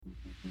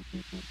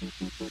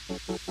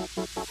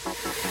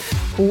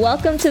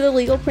Welcome to the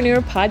Legalpreneur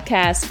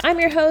Podcast.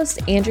 I'm your host,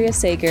 Andrea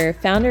Sager,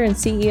 founder and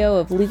CEO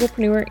of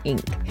Legalpreneur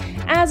Inc.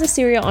 As a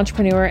serial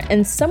entrepreneur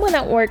and someone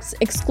that works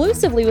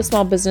exclusively with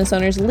small business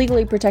owners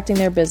legally protecting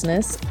their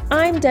business,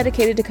 I'm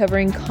dedicated to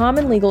covering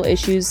common legal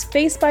issues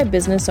faced by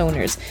business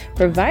owners,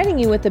 providing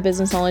you with the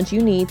business knowledge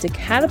you need to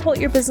catapult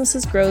your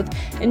business's growth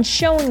and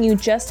showing you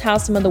just how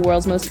some of the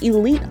world's most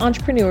elite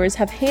entrepreneurs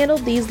have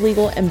handled these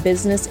legal and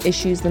business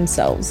issues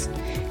themselves.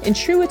 In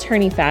true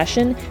attorney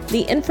fashion,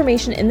 the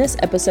information in this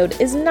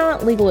episode is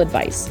not legal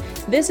advice.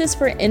 This is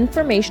for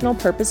informational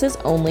purposes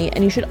only,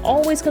 and you should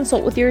always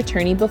consult with your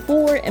attorney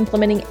before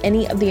implementing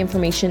any of the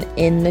information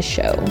in the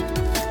show.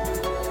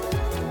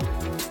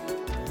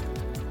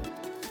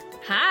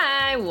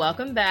 Hi,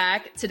 welcome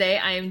back. Today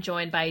I am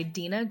joined by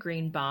Dena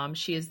Greenbaum.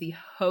 She is the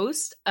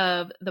host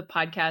of the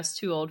podcast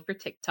Too Old for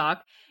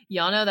TikTok.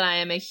 Y'all know that I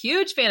am a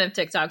huge fan of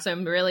TikTok, so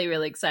I'm really,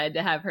 really excited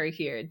to have her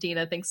here.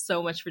 Dena, thanks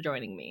so much for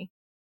joining me.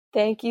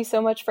 Thank you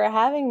so much for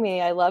having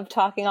me. I love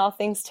talking all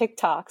things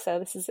TikTok, so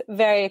this is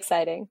very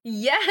exciting.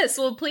 Yes.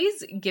 Well,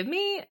 please give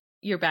me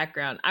your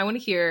background. I want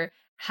to hear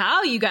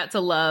how you got to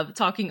love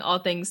talking all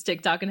things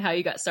TikTok and how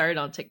you got started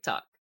on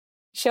TikTok.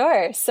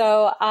 Sure.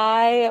 So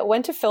I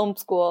went to film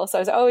school, so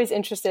I was always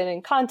interested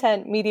in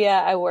content, media.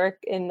 I work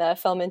in the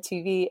film and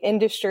TV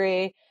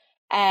industry.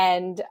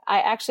 And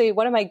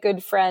one of my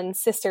good friends'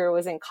 sister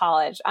was in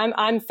college.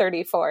 I'm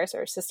 34, so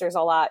her sister's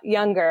a lot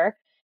younger,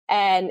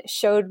 and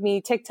showed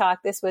me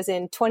TikTok. This was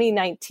in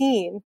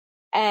 2019.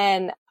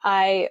 And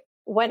I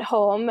went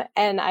home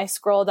and I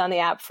scrolled on the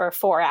app for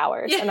 4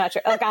 hours. I'm not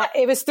sure.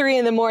 It was 3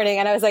 a.m.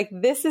 and I was like,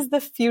 this is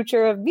the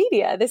future of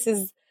media. This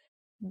is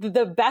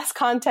the best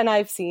content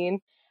I've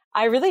seen.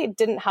 I really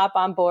didn't hop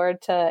on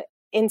board to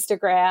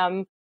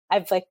Instagram.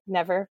 I've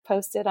never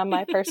posted on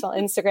my personal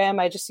Instagram.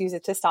 I just use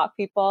it to stalk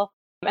people.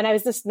 And I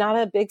was just not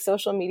a big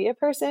social media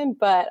person,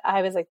 but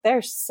I was like,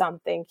 there's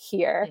something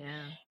here. Yeah.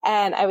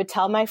 And I would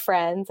tell my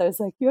friends, I was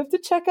like, you have to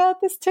check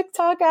out this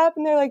TikTok app.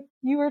 And they're like,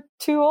 you were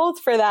too old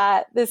for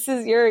that. This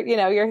is you're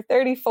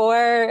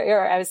 34,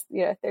 or I was,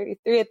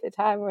 33 at the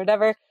time or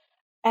whatever.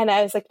 And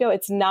I was like, no,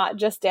 it's not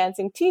just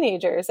dancing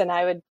teenagers. And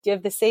I would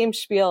give the same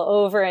spiel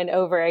over and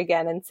over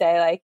again and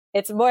say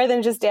it's more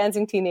than just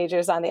dancing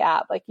teenagers on the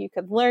app. You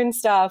could learn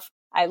stuff.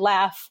 I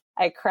laugh,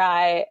 I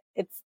cry.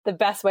 It's the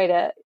best way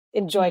to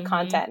enjoy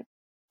content.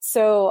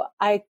 So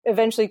I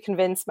eventually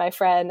convinced my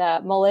friend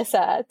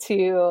Melissa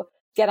to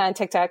get on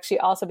TikTok. She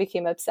also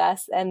became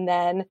obsessed. And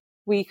then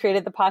we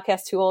created the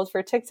podcast Too Old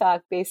for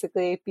TikTok,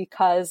 basically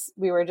because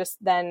we were just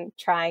then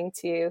trying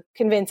to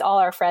convince all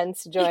our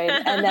friends to join.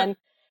 And then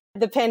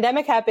the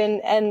pandemic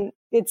happened and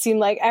it seemed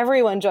like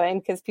everyone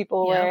joined because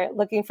people were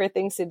looking for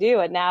things to do.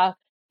 And now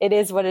it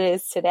is what it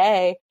is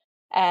today.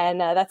 And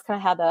that's kind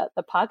of how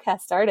the podcast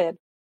started.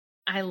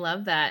 I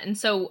love that. And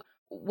so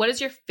what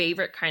is your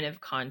favorite kind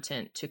of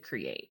content to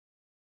create?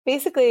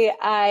 Basically,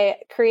 I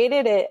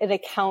created an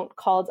account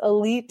called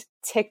Elite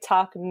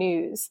TikTok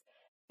News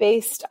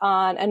based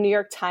on a New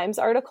York Times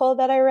article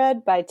that I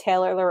read by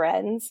Taylor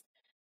Lorenz.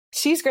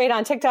 She's great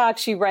on TikTok.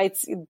 She's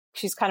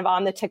kind of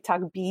on the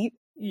TikTok beat.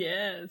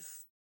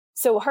 Yes.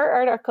 So her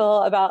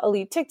article about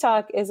Elite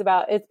TikTok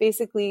it's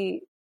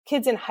basically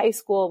kids in high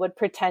school would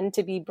pretend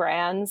to be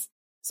brands.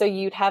 So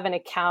you'd have an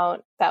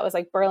account that was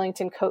like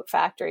Burlington Coat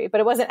Factory,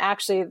 but it wasn't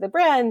actually the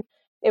brand.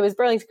 It was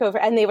Burlington Coat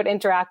Factory, and they would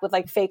interact with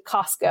fake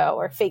Costco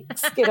or fake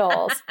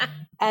Skittles.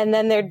 And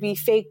then there'd be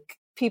fake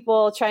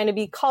people trying to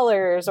be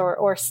colors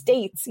or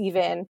states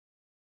even.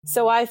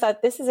 So I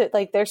thought, this is it.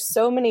 There's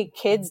so many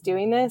kids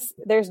doing this.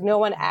 There's no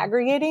one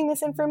aggregating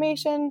this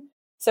information.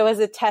 So as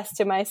a test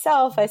to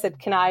myself, I said,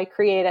 can I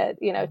create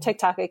a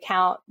TikTok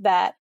account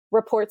that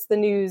reports the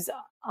news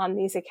on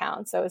these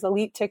accounts? So it was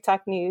Elite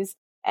TikTok News.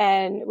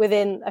 And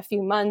within a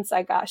few months,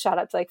 I got shot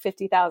up to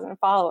 50,000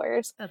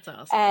 followers. That's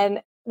awesome.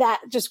 And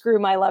that just grew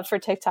my love for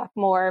TikTok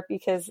more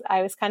because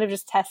I was kind of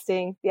just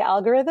testing the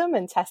algorithm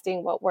and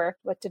testing what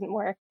worked, what didn't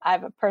work. I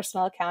have a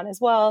personal account as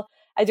well.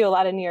 I do a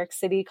lot of New York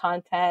City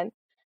content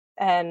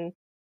and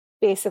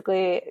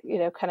basically,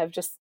 kind of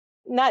just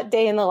not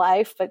day in the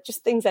life, but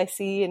just things I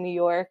see in New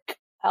York.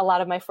 A lot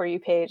of my For You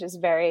page is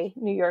very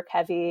New York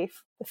heavy,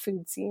 the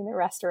food scene, the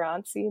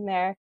restaurant scene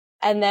there.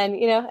 And then,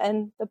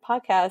 and the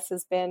podcast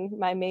has been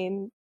my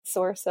main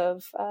source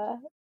of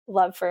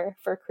love for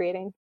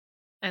creating.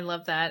 I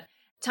love that.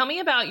 Tell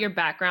me about your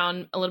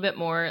background a little bit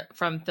more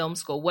from film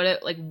school.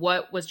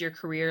 What was your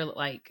career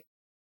like?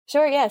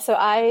 Sure. Yeah. So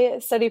I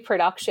studied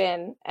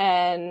production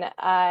and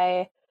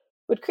I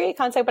would create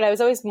content, but I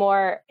was always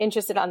more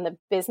interested on the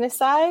business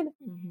side.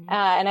 Mm-hmm.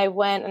 And I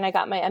went and I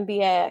got my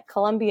MBA at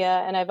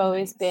Columbia, and I've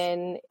always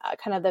been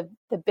kind of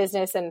the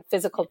business and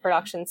physical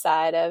production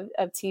side of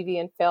TV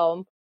and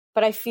film.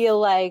 But I feel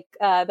like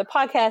the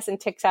podcast and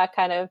TikTok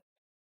kind of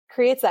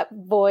creates that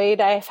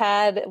void I've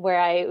had where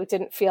I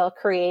didn't feel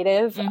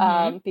creative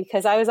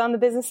because I was on the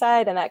business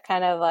side, and that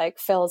kind of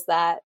fills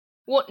that.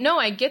 Well, no,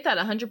 I get that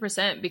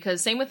 100%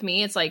 because same with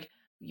me. It's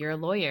you're a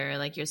lawyer,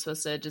 you're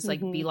supposed to just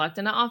be locked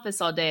in an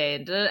office all day.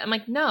 And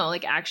I'm no,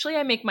 actually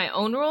I make my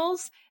own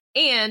rules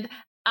And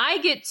I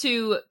get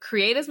to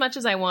create as much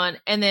as I want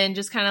and then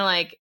just kind of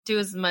like do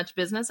as much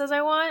business as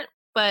I want,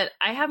 but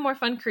I have more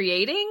fun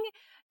creating.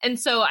 And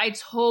so I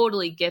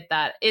totally get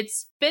that.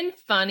 It's been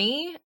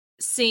funny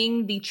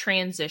seeing the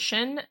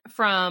transition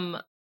from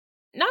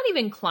not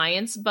even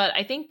clients, but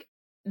I think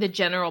the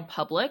general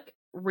public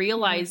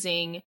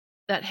realizing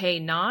that, hey,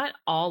 not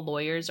all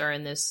lawyers are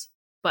in this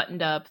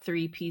buttoned up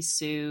 3-piece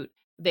suit.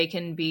 They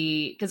can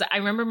be, because I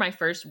remember my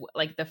first,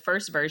 like the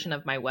first version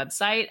of my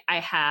website,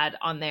 I had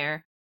on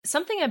there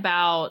something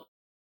about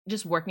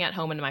just working at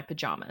home in my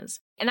pajamas.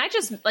 And I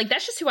just like,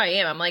 that's just who I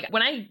am. I'm like,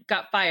 when I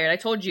got fired, I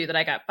told you that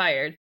I got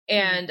fired.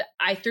 And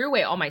I threw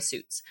away all my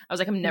suits. I was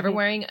like, I'm never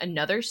wearing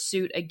another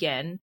suit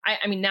again.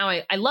 I mean, now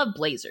I love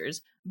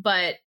blazers,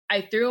 but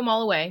I threw them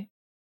all away.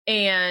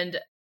 And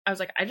I was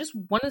like, I just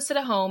want to sit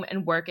at home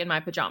and work in my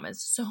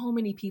pajamas. So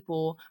many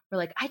people were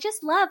like, I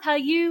just love how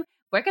you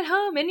work at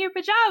home in your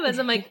pajamas.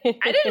 I'm like,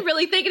 I didn't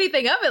really think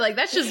anything of it. Like,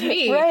 that's just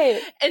me.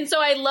 Right. And so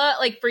I love,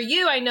 like, for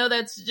you, I know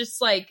that's just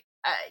like,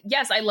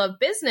 yes, I love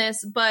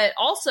business, but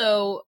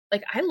also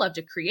like, I love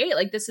to create.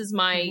 Like, this is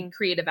my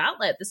creative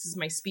outlet. This is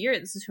my spirit.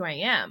 This is who I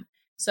am.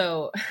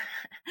 So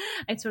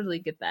I totally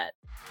get that.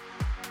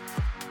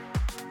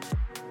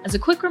 As a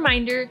quick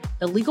reminder,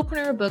 the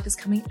Legalpreneur book is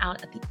coming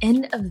out at the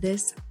end of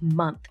this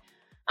month.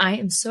 I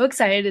am so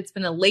excited. It's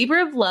been a labor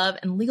of love,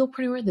 and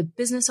Legalpreneur, the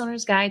business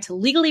owner's guide to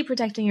legally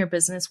protecting your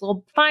business,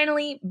 will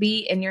finally be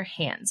in your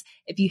hands.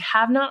 If you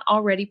have not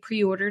already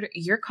pre-ordered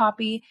your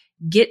copy,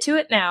 get to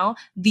it now.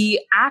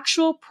 The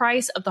actual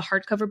price of the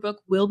hardcover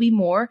book will be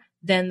more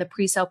than the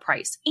pre-sale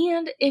price.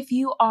 And if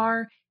you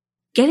are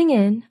getting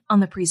in on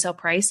the pre-sale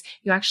price,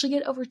 you actually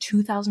get over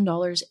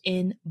 $2,000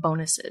 in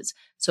bonuses.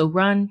 So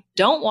run,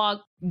 don't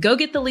walk, go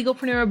get the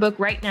Legalpreneur book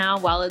right now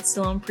while it's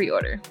still on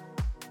pre-order.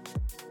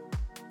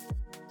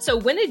 So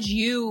when did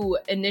you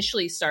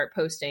initially start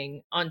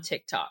posting on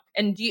TikTok?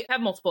 And do you have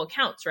multiple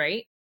accounts,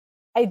 right?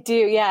 I do,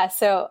 yeah.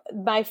 So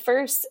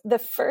the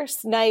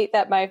first night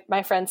that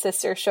my friend's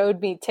sister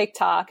showed me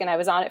TikTok and I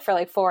was on it for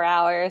like 4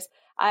 hours,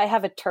 I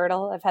have a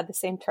turtle. I've had the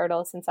same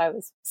turtle since I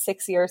was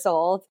 6 years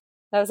old.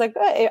 And I was like,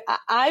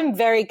 I'm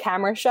very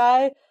camera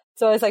shy.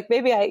 So I was like,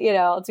 maybe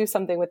I'll do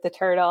something with the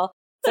turtle.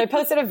 So I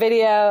posted a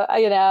video,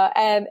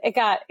 and it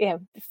got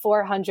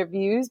 400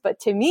 views.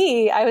 But to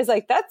me, I was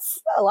like, that's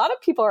a lot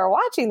of people are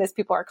watching this.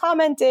 People are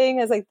commenting.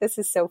 I was like, this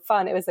is so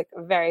fun. It was like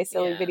a very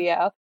silly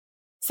video.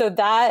 So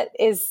that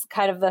is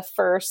kind of the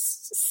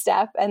first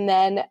step. And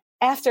then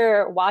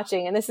after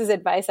watching, and this is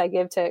advice I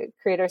give to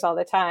creators all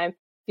the time,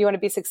 if you want to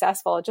be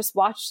successful, just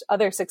watch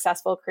other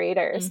successful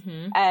creators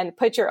and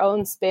put your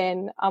own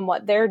spin on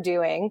what they're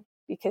doing,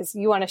 because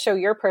you want to show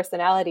your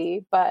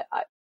personality. But,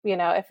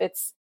 if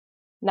it's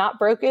not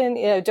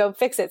broken, don't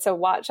fix it. So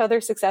watch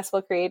other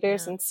successful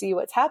creators and see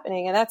what's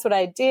happening. And that's what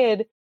I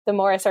did. The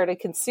more I started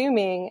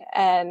consuming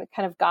and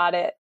kind of got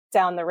it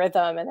down the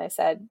rhythm. And I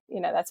said,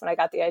 that's when I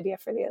got the idea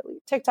for the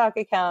Elite TikTok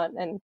account,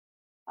 and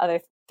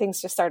other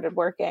things just started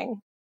working.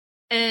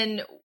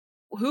 And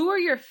who are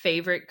your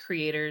favorite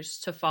creators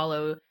to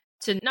follow,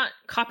 to not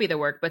copy their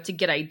work, but to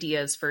get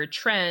ideas for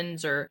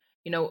trends or,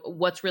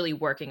 what's really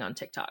working on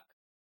TikTok?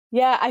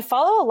 Yeah, I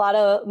follow a lot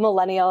of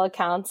millennial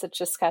accounts. It's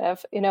just kind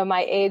of,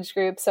 my age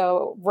group.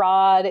 So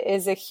Rod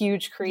is a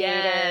huge creator.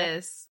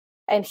 Yes.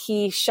 And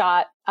he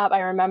shot up, I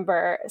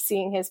remember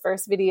seeing his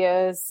first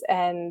videos,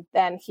 and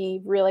then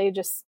he really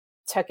just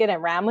took it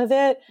and ran with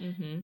it.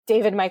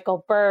 David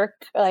Michael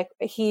Burke, like,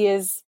 he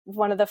is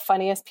one of the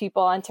funniest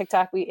people on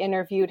TikTok. We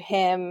interviewed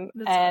him.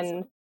 That's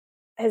awesome.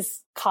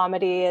 His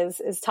comedy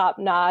is top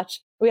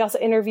notch. We also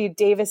interviewed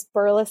Davis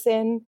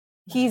Burleson.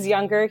 He's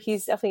younger.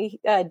 He's definitely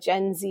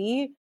Gen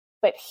Z,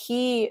 but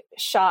he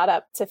shot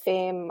up to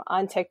fame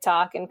on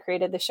TikTok and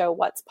created the show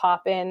What's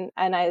Poppin'.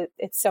 And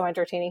it's so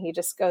entertaining. He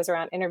just goes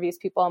around, interviews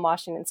people in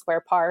Washington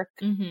Square Park,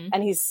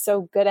 and he's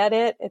so good at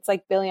it. It's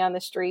like Billy on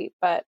the Street,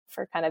 but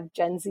for kind of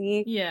Gen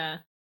Z. Yeah.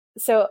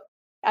 So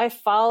I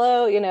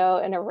follow,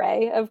 an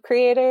array of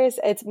creators.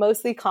 It's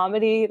mostly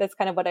comedy. That's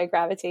kind of what I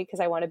gravitate, because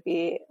I want to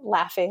be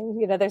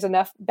laughing. There's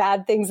enough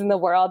bad things in the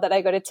world that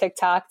I go to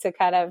TikTok to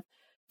kind of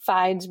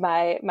find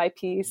my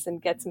peace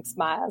and get some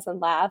smiles and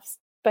laughs.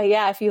 But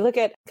yeah, if you look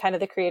at kind of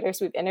the creators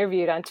we've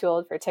interviewed on Too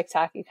Old for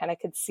TikTok, you kind of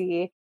could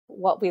see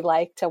what we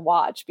like to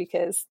watch,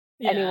 because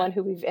anyone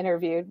who we've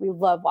interviewed, we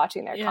love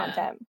watching their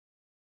content.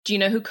 Do you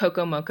know who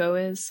Coco Moco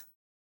is?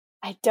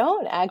 I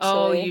don't actually.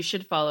 Oh, you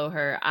should follow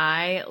her.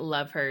 I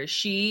love her.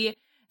 She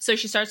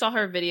starts all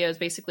her videos.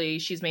 Basically,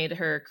 she's made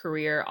her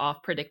career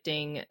off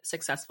predicting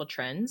successful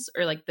trends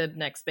or like the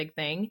next big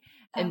thing.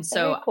 And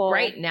so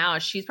right now,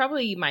 she's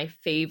probably my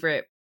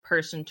favorite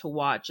person to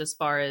watch as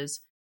far as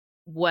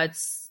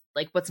what's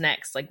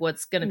next, like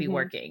what's going to be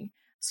working.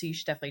 So you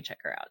should definitely check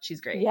her out.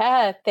 She's great.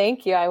 Yeah,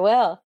 thank you. I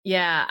will.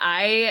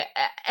 Yeah,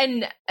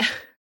 and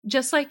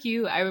just like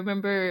you, I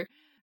remember,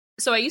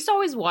 so I used to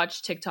always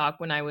watch TikTok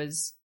when I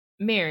was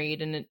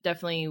married, and it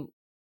definitely,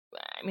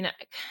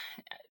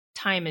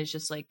 time is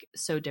just like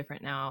so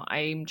different now.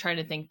 I'm trying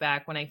to think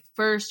back when I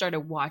first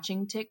started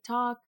watching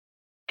TikTok.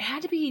 It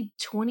had to be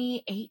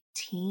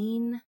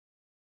 2018.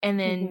 and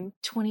then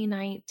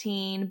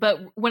 2019. But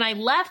when I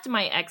left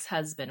my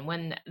ex-husband,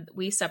 when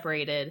we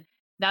separated,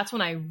 that's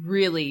when I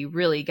really,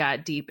 really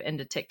got deep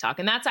into TikTok.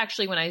 And that's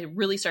actually when I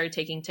really started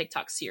taking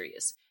TikTok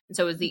serious. And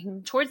so it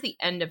was towards the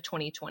end of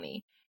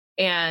 2020.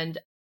 And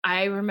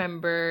I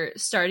remember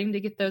starting to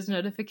get those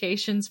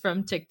notifications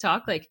from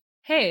TikTok, like,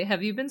 hey,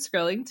 have you been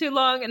scrolling too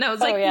long? And I was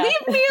like,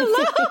 leave me alone.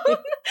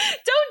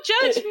 Don't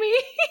judge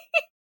me.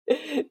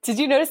 Did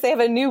you notice they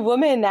have a new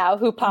woman now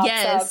who pops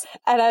up?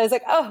 And I was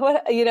like, oh,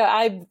 what,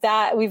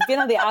 we've been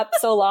on the app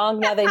so long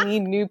now they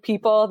need new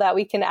people that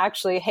we can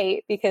actually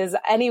hate, because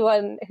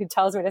anyone who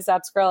tells me to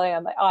stop scrolling,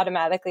 I'm like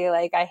automatically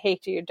like, I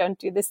hate you. Don't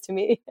do this to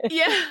me.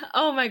 Yeah.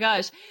 Oh my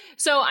gosh.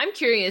 So I'm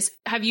curious,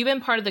 have you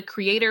been part of the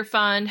Creator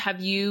Fund?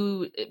 Have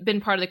you been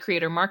part of the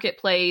Creator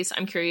Marketplace?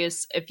 I'm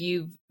curious if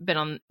you've been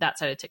on that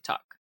side of TikTok.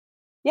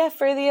 Yeah,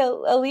 for the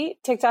elite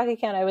TikTok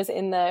account, I was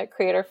in the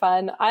Creator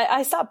Fund.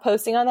 I stopped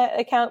posting on that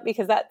account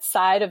because that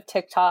side of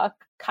TikTok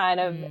kind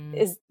of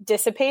is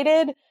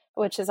dissipated,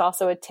 which is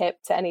also a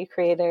tip to any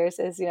creators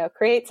is,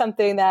 create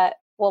something that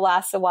will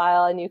last a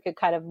while and you could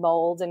kind of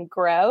mold and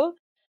grow.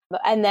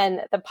 And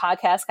then the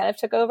podcast kind of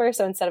took over.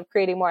 So instead of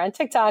creating more on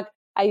TikTok,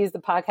 I use the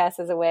podcast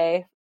as a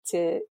way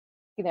to,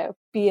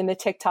 be in the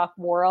TikTok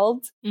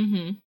world.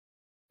 Mm-hmm.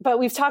 But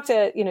we've talked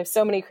to,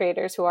 so many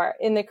creators who are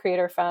in the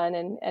Creator Fund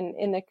and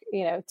in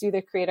the, do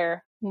the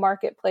Creator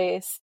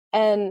Marketplace.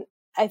 And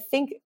I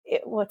think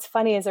what's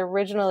funny is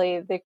originally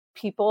the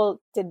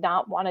people did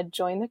not want to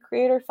join the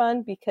Creator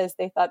Fund because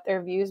they thought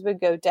their views would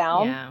go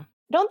down. Yeah.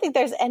 I don't think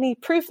there's any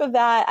proof of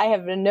that. I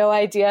have no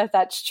idea if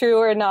that's true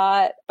or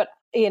not, but,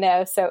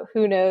 so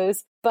who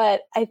knows?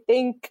 But I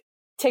think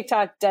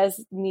TikTok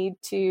does need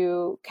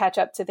to catch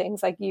up to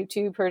things like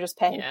YouTube, who are just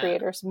paying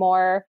creators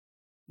more.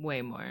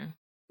 Way more.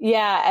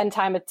 Yeah. And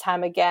time and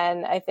time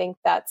again, I think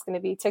that's going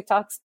to be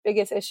TikTok's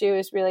biggest issue,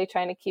 is really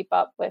trying to keep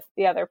up with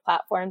the other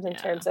platforms in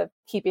terms of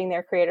keeping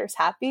their creators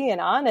happy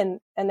and on. And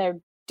they're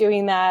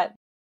doing that.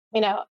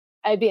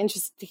 I'd be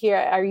interested to hear,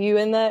 are you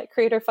in the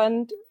Creator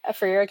Fund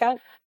for your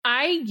account?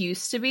 I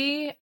used to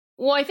be.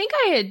 Well, I think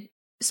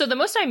so the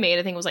most I made,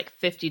 I think, was like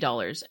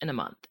 $50 in a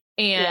month.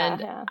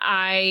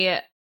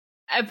 And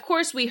of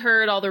course, we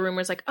heard all the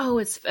rumors like, oh,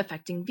 it's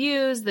affecting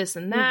views, this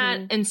and that.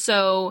 Mm-hmm. And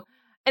so,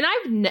 and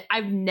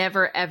I've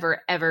never,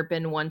 ever, ever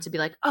been one to be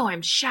like, oh,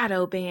 I'm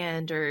shadow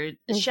banned or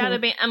shadow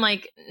banned. I'm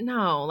like,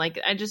 no, like,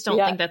 I just don't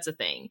think that's a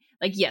thing.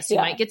 Like, yes, you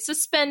might get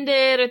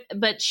suspended,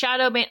 but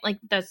shadow ban, like,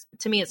 that's,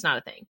 to me, it's not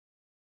a thing.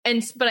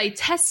 But I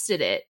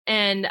tested it,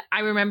 and I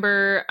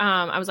remember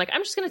I was like,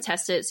 I'm just going to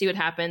test it, see what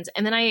happens.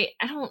 And then I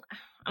don't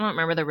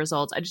remember the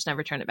results. I just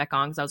never turned it back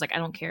on because I was like, I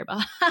don't care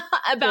about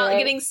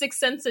getting 6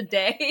 cents a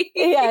day.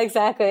 Yeah,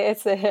 exactly.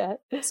 It's a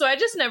hit. So I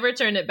just never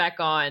turned it back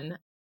on.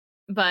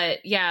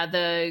 But yeah,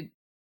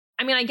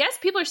 I guess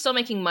people are still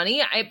making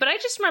money. But I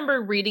just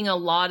remember reading a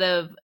lot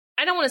of,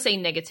 I don't want to say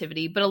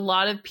negativity, but a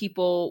lot of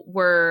people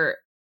were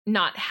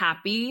not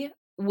happy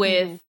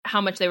with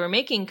how much they were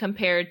making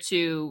compared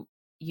to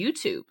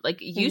YouTube. Like,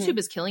 YouTube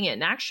is killing it.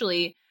 And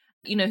actually,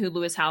 you know who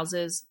Lewis Howes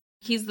is?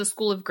 He's the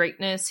School of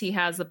Greatness. He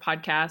has the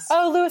podcast.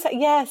 Oh, Lewis.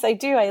 Yes, I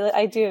do.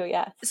 I do.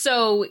 Yeah.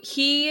 So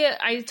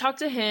I talked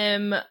to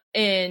him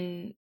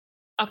in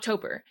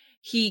October.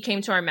 He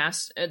came to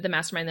the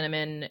mastermind that I'm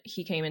in.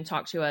 He came and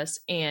talked to us,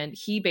 and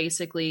he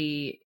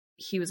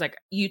was like,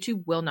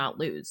 YouTube will not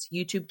lose.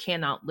 YouTube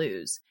cannot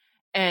lose.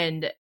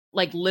 And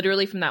like,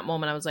 literally from that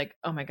moment, I was like,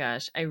 oh my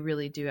gosh, I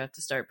really do have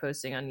to start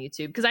posting on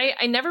YouTube. Because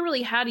I never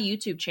really had a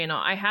YouTube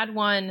channel.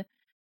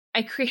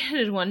 I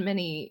created one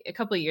a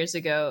couple of years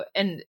ago,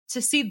 and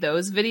to see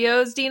those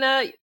videos,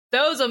 Dena,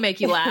 those will make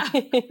you laugh.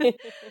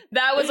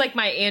 That was like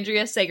my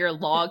Andrea Sager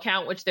Law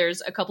account, which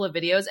there's a couple of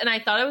videos, and I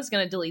thought I was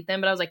going to delete them,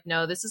 but I was like,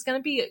 no, this is going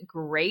to be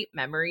great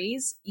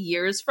memories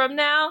years from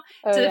now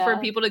for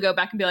people to go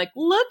back and be like,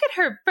 look at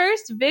her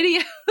first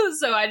video.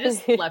 So I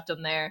just left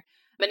them there.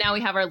 But now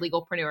we have our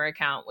Legalpreneur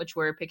account, which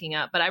we're picking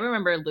up. But I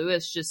remember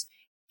Lewis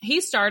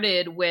he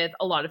started with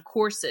a lot of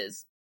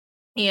courses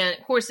and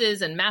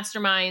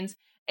masterminds.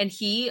 And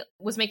he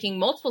was making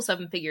multiple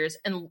 7 figures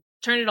and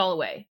turned it all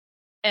away.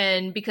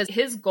 And because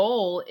his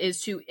goal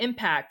is to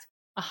impact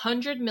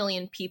 100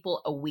 million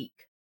people a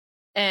week.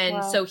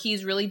 And so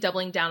he's really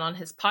doubling down on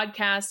his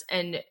podcast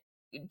and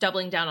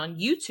doubling down on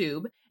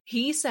YouTube.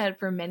 He said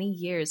for many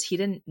years, he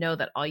didn't know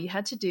that all you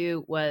had to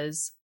do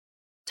was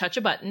touch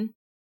a button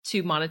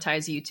to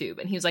monetize YouTube.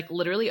 And he was like,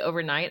 literally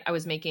overnight, I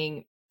was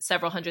making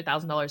several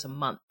 $100,000 a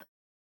month.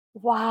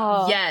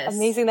 Wow. Yes.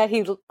 Amazing that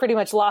he pretty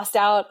much lost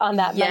out on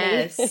that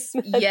money.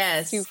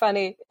 Yes. Too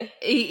funny.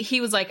 He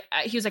was like,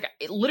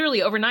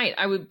 literally overnight,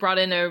 I brought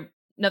in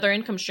another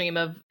income stream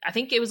of, I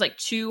think it was like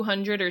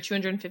 $200,000 or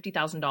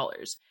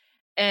 $250,000.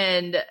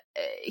 And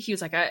he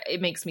was like,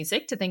 it makes me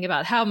sick to think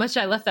about how much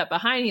I left that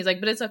behind. He's like,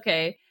 but it's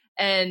okay.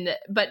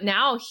 But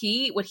now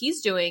what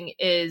he's doing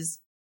is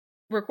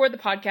record the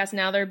podcast.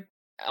 Now they're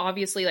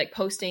obviously like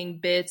posting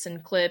bits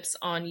and clips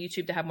on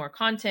YouTube to have more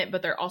content,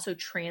 but they're also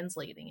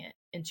translating it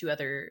into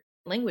other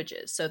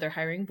languages. So they're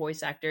hiring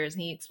voice actors,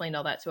 and he explained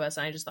all that to us.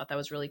 And I just thought that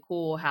was really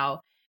cool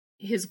how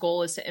his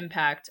goal is to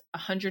impact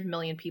 100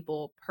 million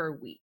people per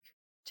week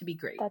to be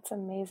great. That's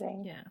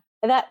amazing. Yeah.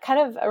 And that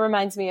kind of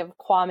reminds me of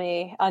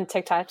Kwame on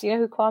TikTok. Do you know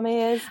who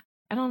Kwame is?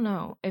 I don't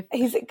know.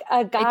 He's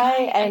a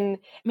guy, and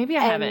maybe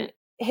I haven't.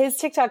 His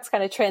TikToks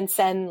kind of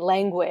transcend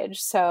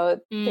language, so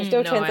there's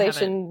no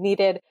translation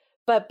needed.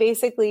 But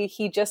basically,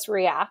 he just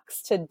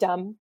reacts to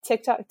dumb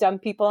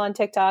people on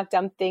TikTok,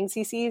 dumb things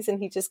he sees,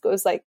 and he just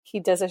goes like, he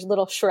does a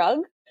little shrug,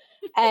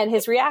 and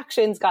his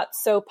reactions got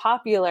so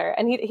popular.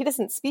 And he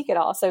doesn't speak at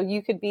all, so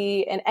you could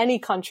be in any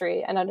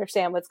country and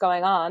understand what's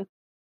going on.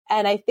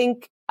 And I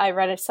think I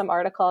read some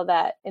article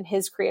that in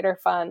his creator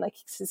fund, like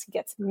he says he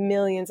gets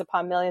millions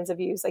upon millions of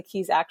views. Like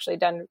he's actually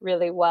done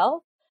really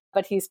well,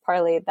 but he's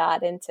parlayed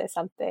that into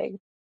something,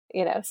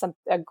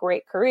 a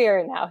great career.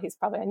 And now he's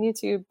probably on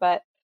YouTube.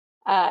 But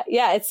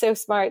yeah, it's so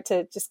smart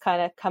to just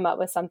kind of come up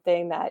with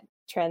something that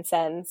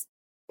transcends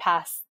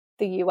past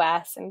the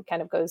US and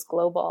kind of goes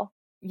global.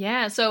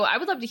 Yeah. So I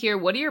would love to hear,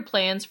 what are your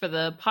plans for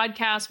the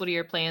podcast? What are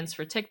your plans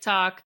for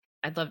TikTok?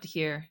 I'd love to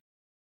hear.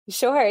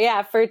 Sure.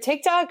 Yeah. For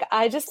TikTok,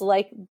 I just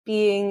like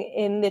being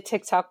in the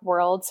TikTok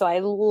world. So I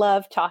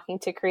love talking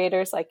to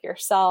creators like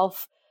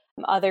yourself,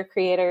 other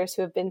creators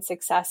who have been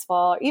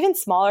successful, even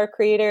smaller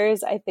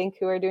creators, I think,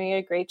 who are doing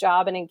a great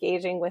job and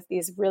engaging with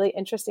these really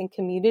interesting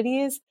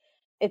communities.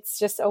 It's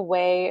just a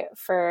way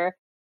for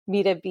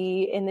me to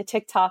be in the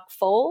TikTok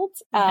fold.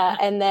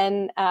 And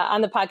then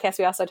on the podcast,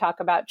 we also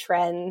talk about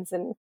trends.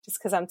 And just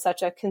because I'm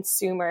such a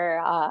consumer,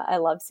 I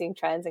love seeing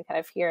trends and kind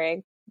of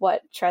hearing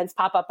what trends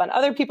pop up on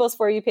other people's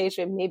For You page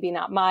and maybe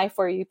not my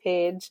For You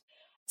page.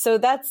 So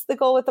that's the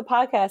goal with the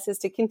podcast, is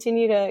to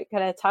continue to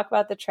kind of talk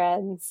about the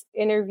trends,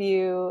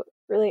 interview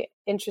really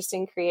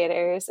interesting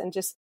creators, and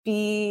just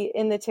be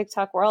in the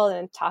TikTok world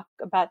and talk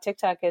about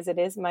TikTok, as it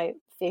is my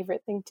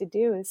favorite thing to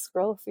do, is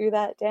scroll through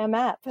that damn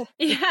app.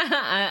 Yeah,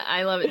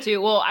 I love it too.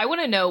 Well, I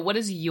want to know, what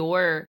is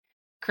your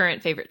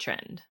current favorite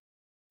trend?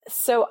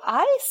 So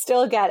I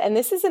still get, and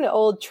this is an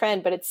old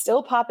trend, but it's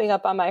still popping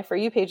up on my For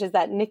You page, is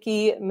that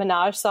Nicki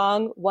Minaj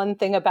song, One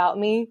Thing About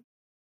Me.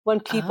 When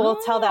people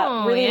tell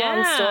that really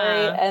long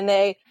story and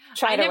they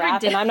try to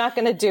rap, and I'm not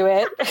going to do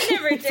it. I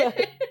never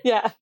did.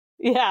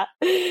 Yeah.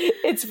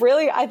 It's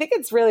really, I think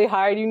it's really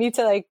hard. You need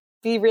to like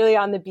be really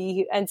on the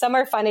beat, and some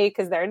are funny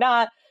because they're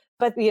not.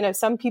 But,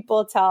 some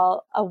people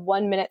tell a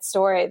 1-minute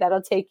story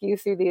that'll take you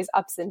through these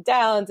ups and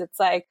downs. It's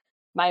like,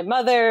 my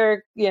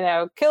mother,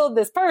 killed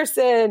this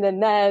person,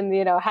 and then,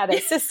 had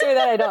a sister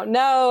that I don't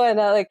know. And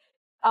like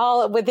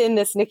all within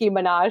this Nicki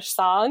Minaj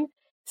song.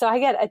 So I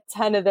get a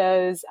ton of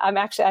those. I'm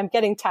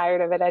getting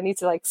tired of it. I need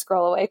to like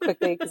scroll away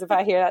quickly, because if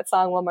I hear that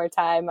song one more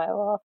time, I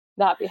will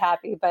not be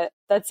happy. But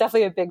that's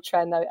definitely a big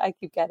trend that I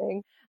keep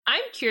getting.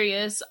 I'm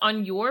curious,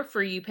 on your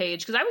For You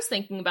page, because I was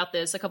thinking about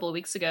this a couple of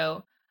weeks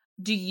ago,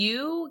 do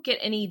you get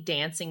any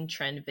dancing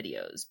trend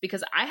videos?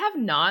 Because I have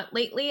not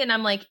lately, and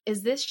I'm like,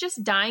 is this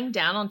just dying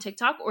down on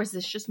TikTok, or is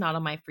this just not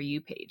on my For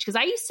You page? Because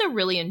I used to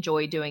really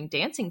enjoy doing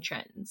dancing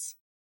trends.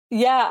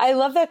 Yeah, I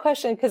love that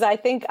question, because I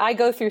think I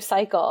go through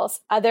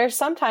cycles. There's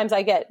sometimes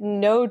I get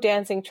no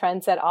dancing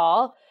trends at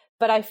all,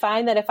 but I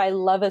find that if I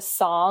love a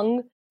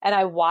song and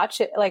I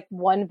watch it like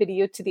one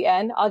video to the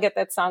end, I'll get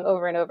that song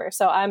over and over.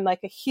 So I'm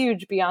like a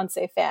huge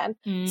Beyonce fan.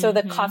 Mm-hmm. So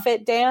the Cuff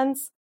It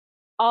dance,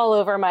 all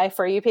over my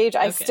For You page.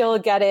 I still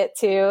get it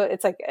too.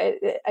 It's like,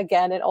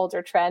 again, an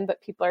older trend,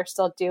 but people are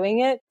still doing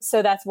it.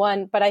 So that's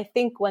one. But I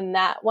think when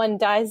that one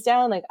dies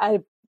down, like I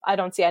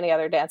don't see any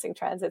other dancing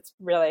trends. It's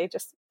really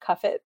just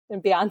Cuff It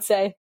and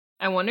Beyonce.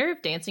 I wonder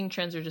if dancing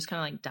trends are just kind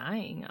of like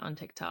dying on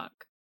TikTok.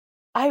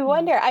 I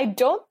wonder. I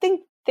don't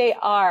think they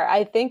are.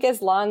 I think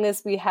as long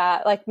as we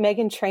have, like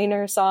Meghan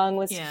Trainor's song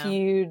was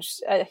huge,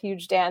 a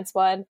huge dance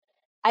one.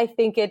 I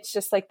think it's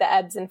just like the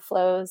ebbs and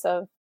flows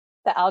of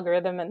the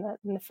algorithm and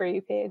the For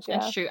You page. Yeah.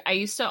 That's true. I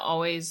used to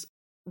always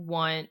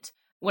want,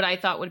 what I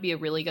thought would be a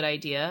really good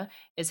idea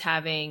is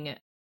having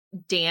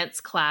dance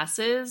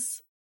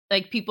classes,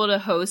 like people to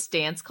host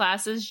dance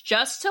classes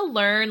just to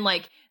learn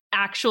like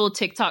actual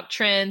TikTok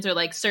trends or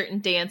like certain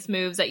dance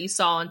moves that you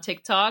saw on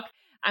TikTok.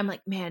 I'm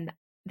like, man,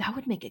 that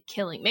would make a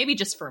killing. Maybe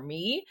just for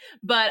me,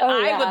 but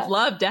I would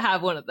love to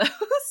have one of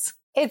those.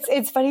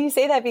 It's funny you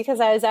say that, because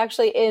I was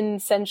actually in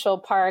Central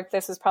Park.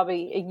 This was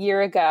probably a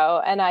year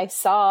ago, and I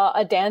saw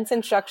a dance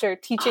instructor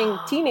teaching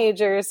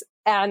teenagers.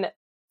 And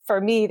for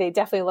me, they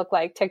definitely look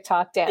like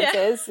TikTok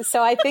dances. Yeah.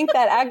 So I think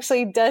that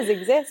actually does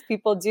exist.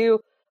 People do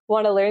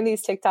want to learn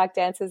these TikTok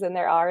dances, and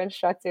there are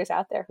instructors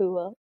out there who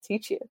will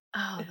teach you.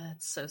 Oh,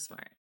 that's so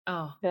smart.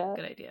 Oh,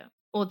 good idea.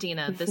 Well,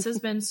 Dena, this has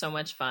been so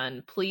much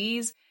fun.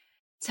 Please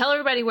tell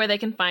everybody where they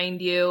can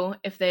find you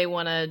if they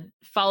want to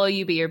follow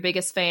you, be your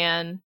biggest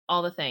fan,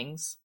 all the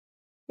things.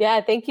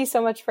 Yeah, thank you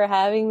so much for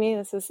having me.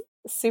 This is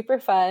super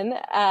fun.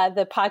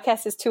 The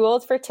podcast is Too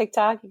Old for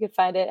TikTok. You can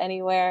find it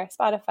anywhere,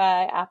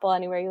 Spotify, Apple,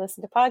 anywhere you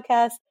listen to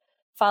podcasts.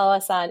 Follow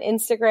us on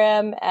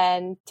Instagram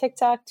and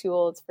TikTok, Too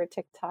Old for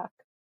TikTok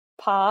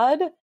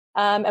Pod.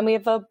 And we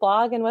have a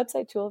blog and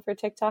website,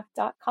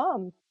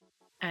 tooldfortiktok.com.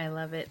 I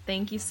love it.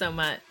 Thank you so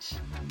much.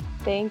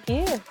 Thank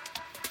you.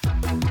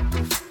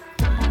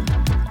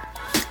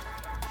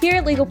 Here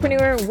at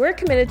Legalpreneur, we're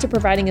committed to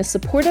providing a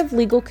supportive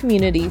legal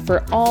community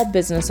for all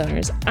business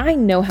owners. I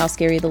know how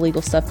scary the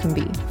legal stuff can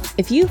be.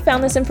 If you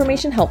found this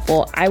information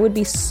helpful, I would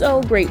be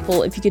so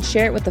grateful if you could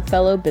share it with a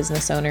fellow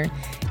business owner.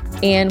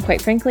 And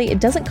quite frankly, it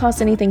doesn't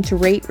cost anything to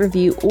rate,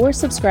 review, or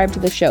subscribe to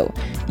the show.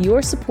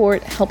 Your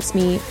support helps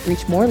me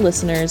reach more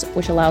listeners,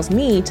 which allows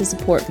me to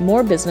support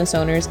more business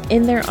owners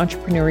in their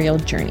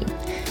entrepreneurial journey.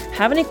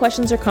 Have any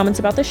questions or comments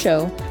about the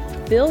show?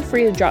 Feel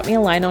free to drop me a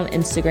line on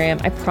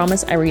Instagram. I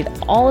promise I read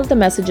all of the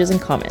messages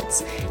and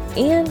comments.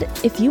 And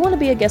if you want to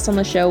be a guest on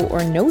the show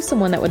or know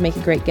someone that would make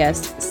a great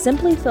guest,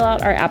 simply fill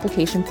out our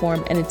application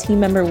form and a team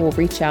member will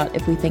reach out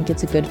if we think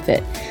it's a good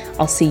fit.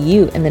 I'll see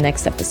you in the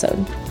next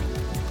episode.